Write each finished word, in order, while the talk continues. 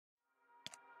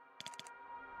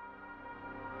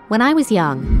When I was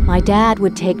young, my dad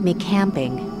would take me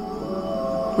camping.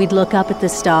 We'd look up at the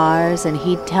stars and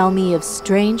he'd tell me of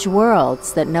strange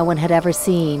worlds that no one had ever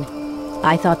seen.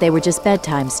 I thought they were just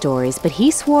bedtime stories, but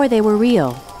he swore they were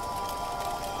real.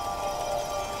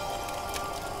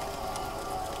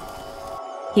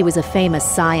 He was a famous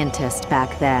scientist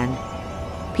back then.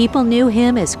 People knew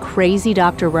him as Crazy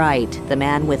Dr. Wright, the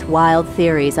man with wild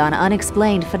theories on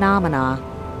unexplained phenomena.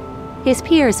 His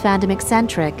peers found him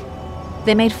eccentric.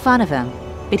 They made fun of him,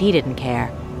 but he didn't care.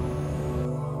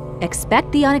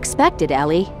 "Expect the unexpected,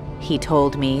 Ellie," he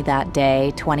told me that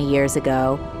day 20 years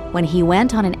ago when he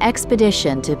went on an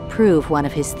expedition to prove one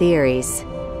of his theories.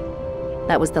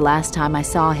 That was the last time I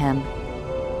saw him.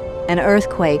 An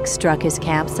earthquake struck his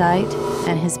campsite,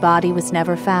 and his body was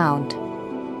never found.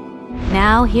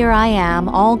 Now here I am,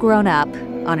 all grown up,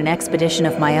 on an expedition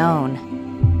of my own.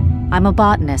 I'm a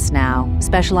botanist now,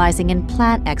 specializing in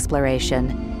plant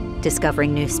exploration,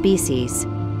 discovering new species.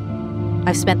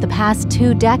 I've spent the past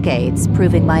 2 decades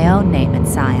proving my own name in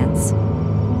science.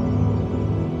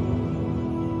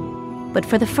 But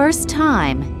for the first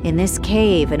time, in this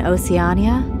cave in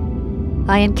Oceania,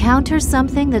 I encounter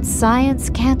something that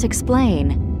science can't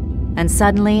explain. And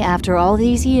suddenly, after all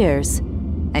these years,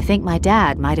 I think my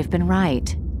dad might have been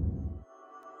right.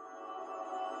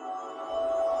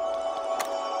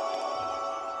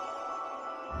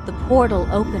 The portal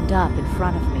opened up in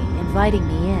front of me, inviting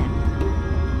me in.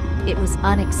 It was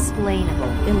unexplainable,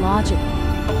 illogical,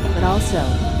 but also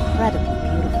incredibly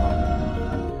beautiful.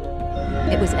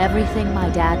 It was everything my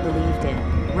dad believed in,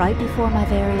 right before my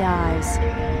very eyes,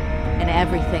 and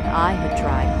everything I had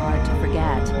tried hard to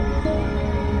forget.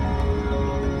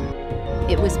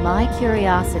 It was my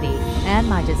curiosity and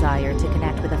my desire to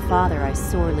connect with a father I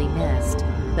sorely missed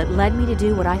that led me to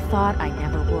do what I thought I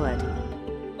never would.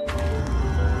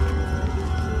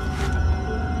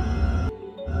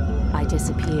 I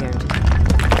disappeared.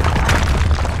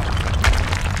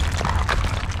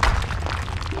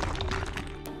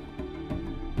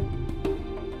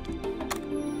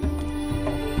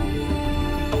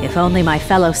 If only my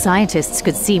fellow scientists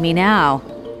could see me now.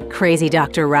 Crazy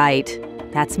Dr. Wright.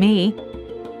 That's me.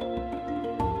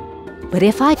 But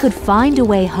if I could find a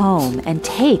way home and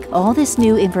take all this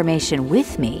new information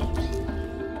with me,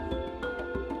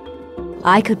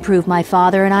 I could prove my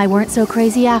father and I weren't so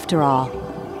crazy after all.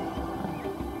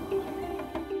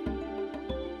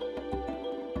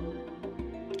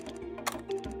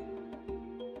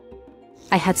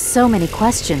 I had so many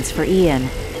questions for Ian.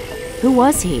 Who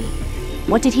was he?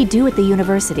 What did he do at the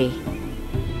university?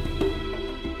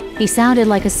 He sounded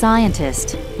like a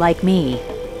scientist, like me.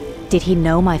 Did he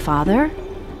know my father?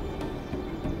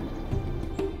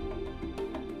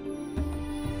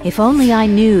 If only I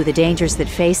knew the dangers that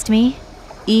faced me,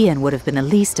 Ian would have been the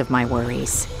least of my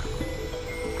worries.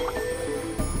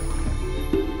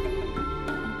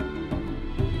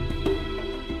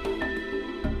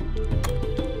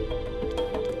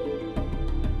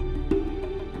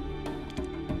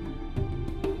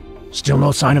 Still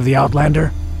no sign of the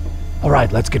Outlander? All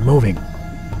right, let's get moving.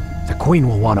 The Queen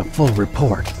will want a full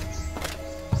report.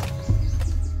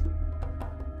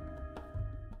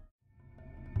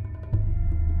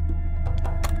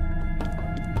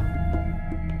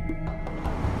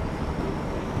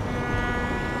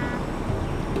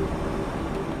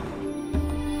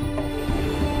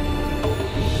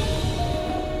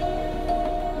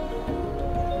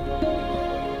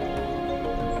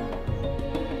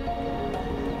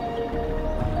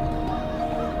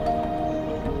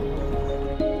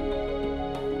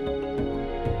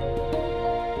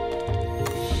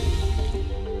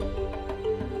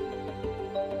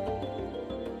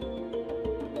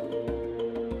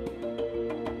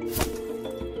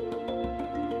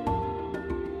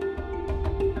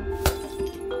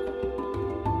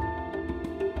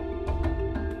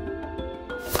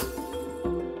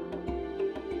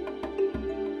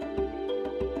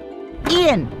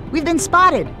 Ian, we've been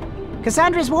spotted.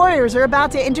 Cassandra's warriors are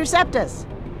about to intercept us.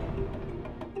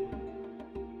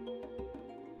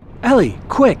 Ellie,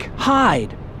 quick,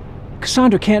 hide!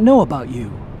 Cassandra can't know about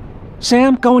you.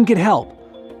 Sam, go and get help.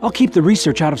 I'll keep the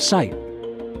research out of sight.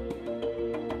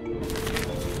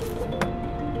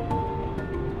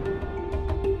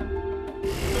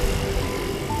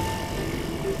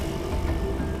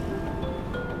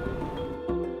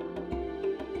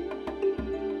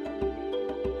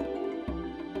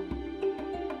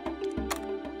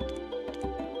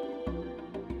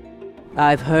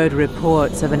 I've heard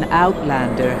reports of an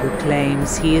Outlander who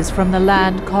claims he is from the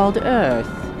land called Earth.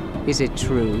 Is it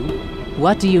true?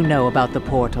 What do you know about the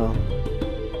portal?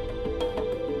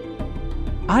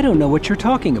 I don't know what you're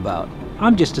talking about.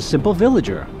 I'm just a simple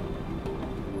villager.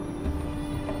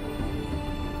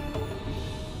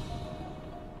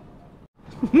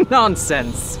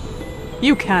 Nonsense.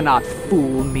 You cannot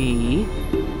fool me.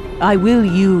 I will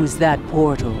use that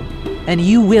portal, and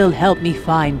you will help me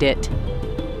find it.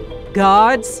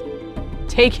 Guards,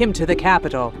 take him to the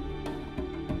capital.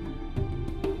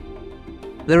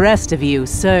 The rest of you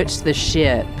search the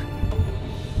ship.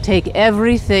 Take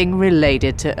everything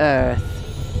related to Earth.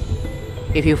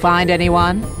 If you find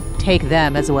anyone, take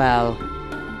them as well.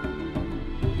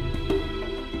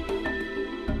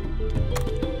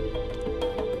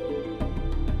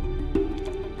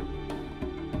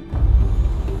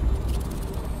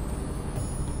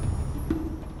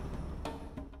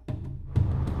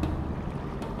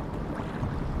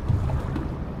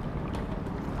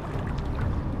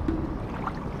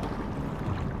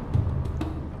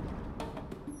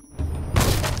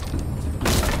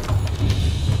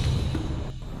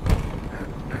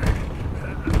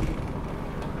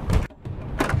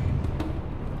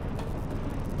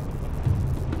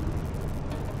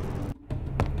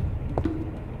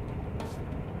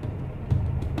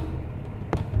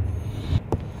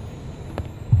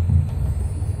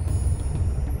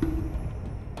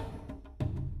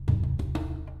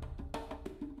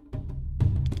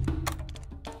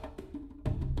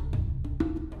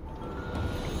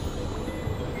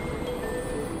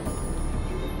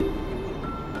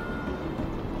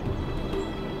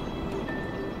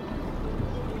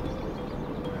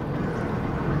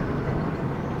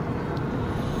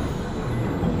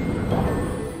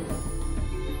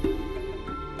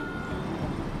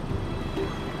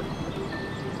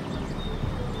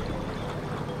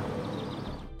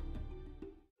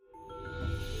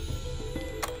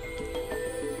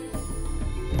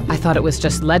 I thought it was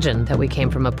just legend that we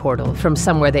came from a portal, from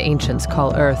somewhere the ancients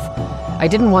call Earth. I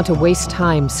didn't want to waste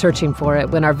time searching for it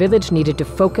when our village needed to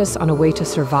focus on a way to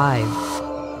survive.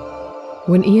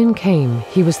 When Ian came,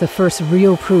 he was the first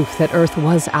real proof that Earth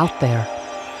was out there.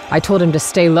 I told him to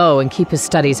stay low and keep his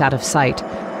studies out of sight.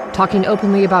 Talking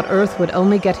openly about Earth would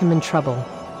only get him in trouble.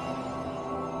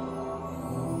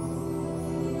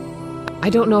 I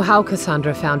don't know how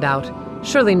Cassandra found out.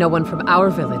 Surely no one from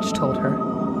our village told her.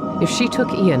 If she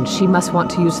took Ian, she must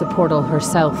want to use the portal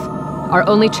herself. Our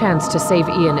only chance to save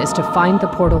Ian is to find the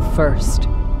portal first.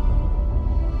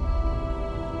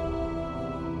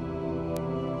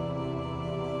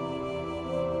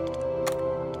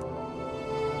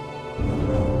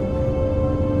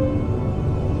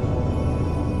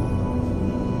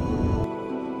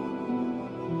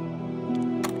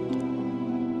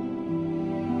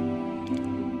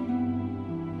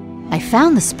 I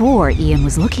found the spore Ian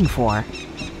was looking for.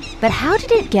 But how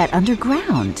did it get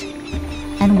underground?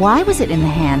 And why was it in the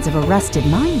hands of a rusted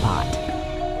minebot?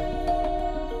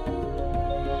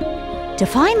 To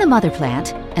find the mother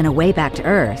plant and a way back to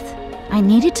Earth, I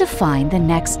needed to find the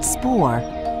next spore.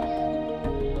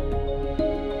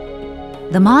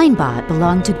 The minebot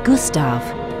belonged to Gustav,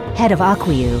 head of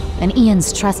Aquiu, and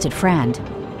Ian's trusted friend.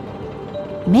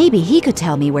 Maybe he could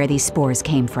tell me where these spores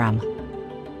came from.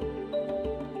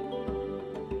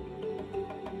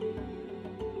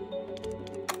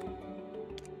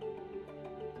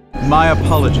 My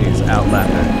apologies,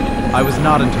 Outlander. I was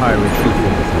not entirely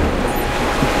truthful with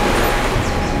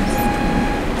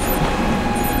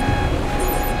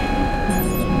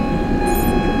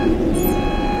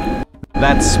you.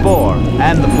 That spore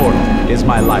and the portal is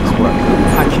my life's work.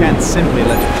 I can't simply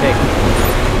let you take it.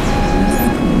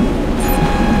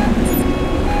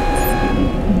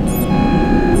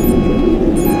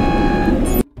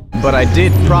 But I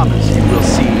did promise you will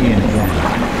see Ian again.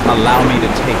 Allow me to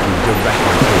take you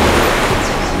directly to him.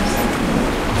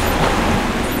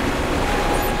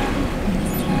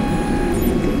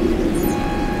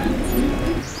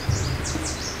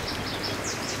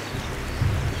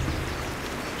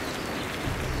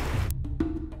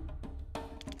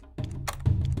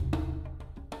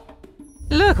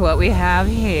 Look what we have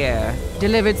here.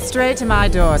 Delivered straight to my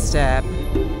doorstep.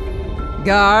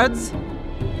 Guards,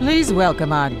 please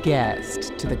welcome our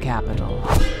guest to the capital.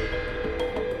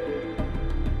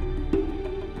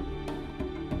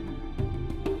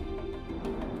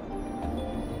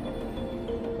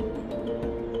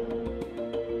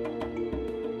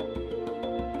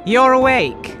 You're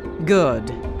awake. Good.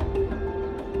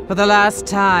 For the last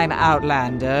time,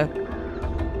 Outlander,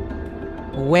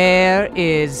 where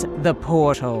is the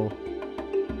portal?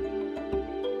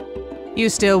 You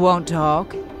still won't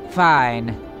talk?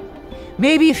 Fine.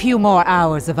 Maybe a few more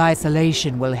hours of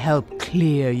isolation will help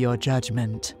clear your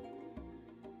judgment.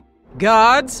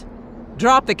 Guards,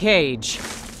 drop the cage.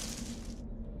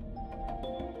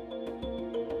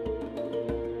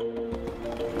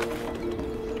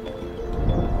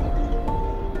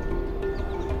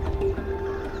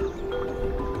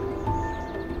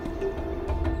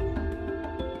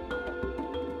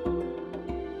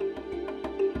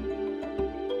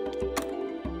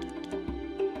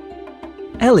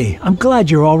 Ellie, I'm glad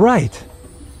you're all right.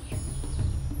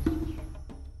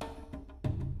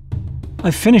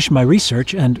 I've finished my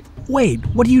research and... Wait,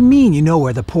 what do you mean you know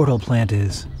where the portal plant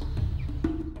is?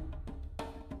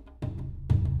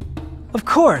 Of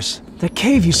course! The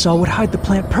cave you saw would hide the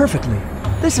plant perfectly.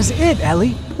 This is it,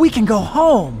 Ellie! We can go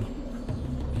home!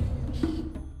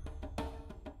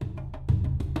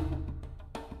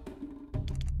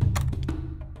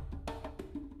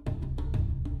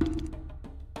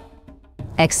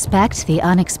 Expect the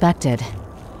unexpected.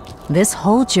 This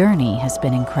whole journey has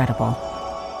been incredible.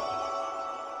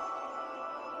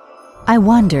 I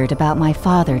wondered about my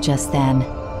father just then,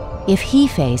 if he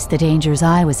faced the dangers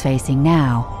I was facing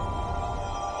now.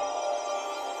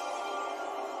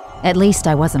 At least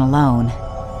I wasn't alone.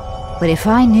 But if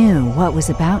I knew what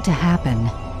was about to happen,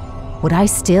 would I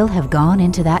still have gone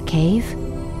into that cave?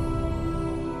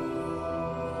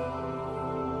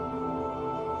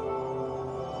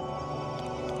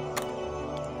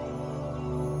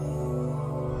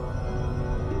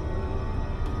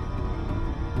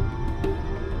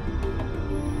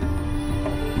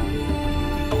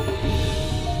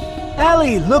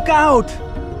 Ellie, look out!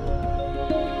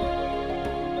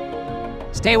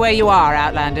 Stay where you are,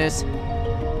 Outlanders.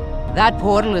 That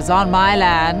portal is on my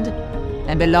land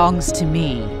and belongs to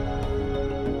me.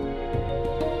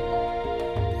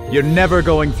 You're never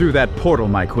going through that portal,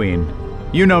 my queen.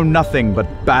 You know nothing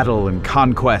but battle and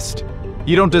conquest.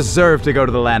 You don't deserve to go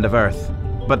to the land of Earth,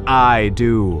 but I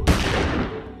do.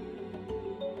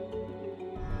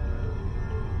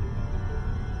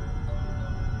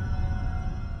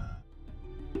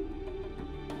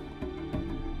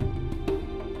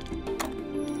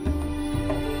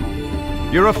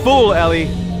 You're a fool, Ellie.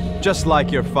 Just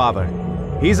like your father.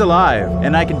 He's alive,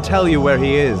 and I can tell you where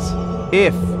he is,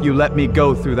 if you let me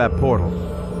go through that portal.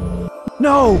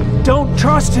 No! Don't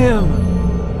trust him!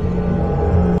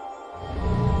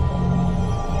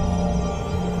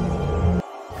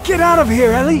 Get out of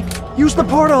here, Ellie! Use the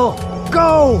portal!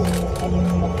 Go!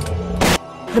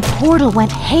 The portal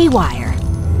went haywire.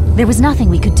 There was nothing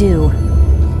we could do.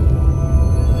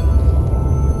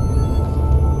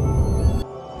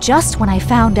 Just when I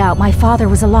found out my father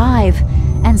was alive,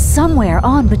 and somewhere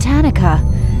on Botanica,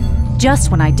 just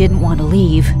when I didn't want to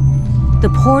leave, the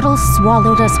portal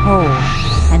swallowed us whole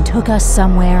and took us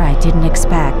somewhere I didn't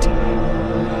expect.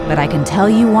 But I can tell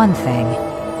you one thing,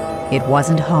 it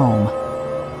wasn't home.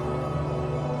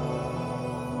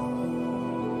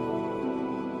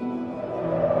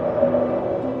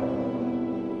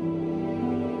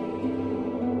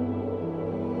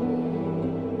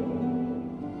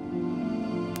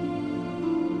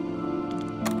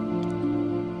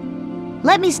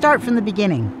 Let me start from the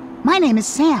beginning. My name is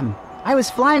Sam. I was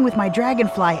flying with my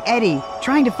dragonfly, Eddie,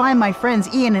 trying to find my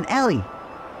friends Ian and Ellie.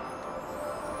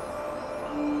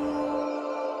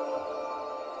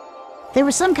 There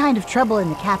was some kind of trouble in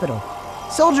the capital.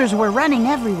 Soldiers were running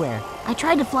everywhere. I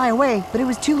tried to fly away, but it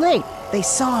was too late. They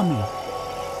saw me.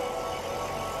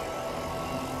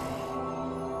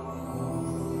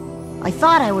 I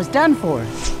thought I was done for.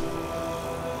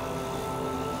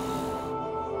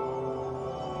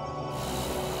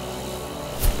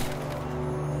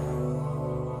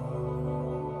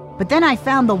 But then I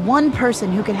found the one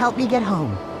person who could help me get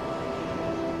home.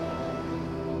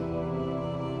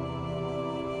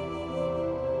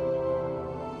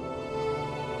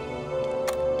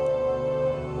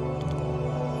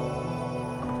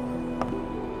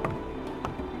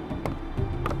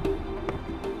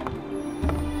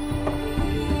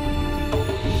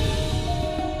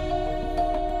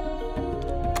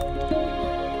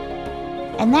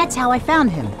 And that's how I found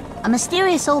him. A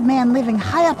mysterious old man living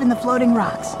high up in the floating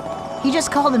rocks. He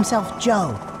just called himself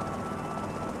Joe.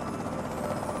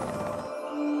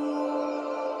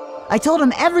 I told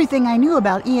him everything I knew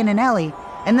about Ian and Ellie,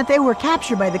 and that they were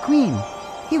captured by the Queen.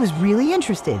 He was really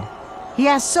interested. He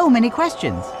asked so many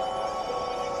questions.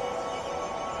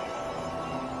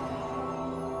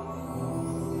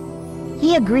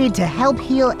 He agreed to help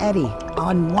heal Eddie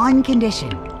on one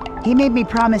condition. He made me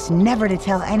promise never to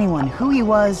tell anyone who he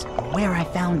was or where I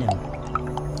found him.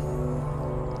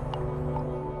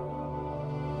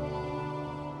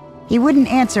 He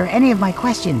wouldn't answer any of my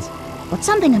questions, but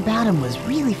something about him was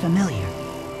really familiar.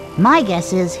 My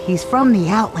guess is he's from the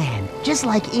Outland, just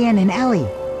like Ian and Ellie.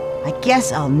 I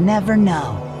guess I'll never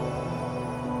know.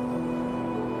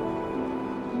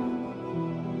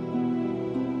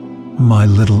 My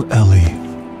little Ellie.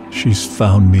 She's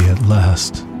found me at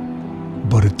last.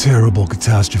 But a terrible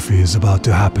catastrophe is about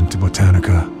to happen to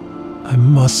Botanica. I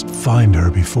must find her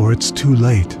before it's too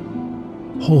late.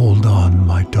 Hold on,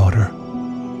 my daughter.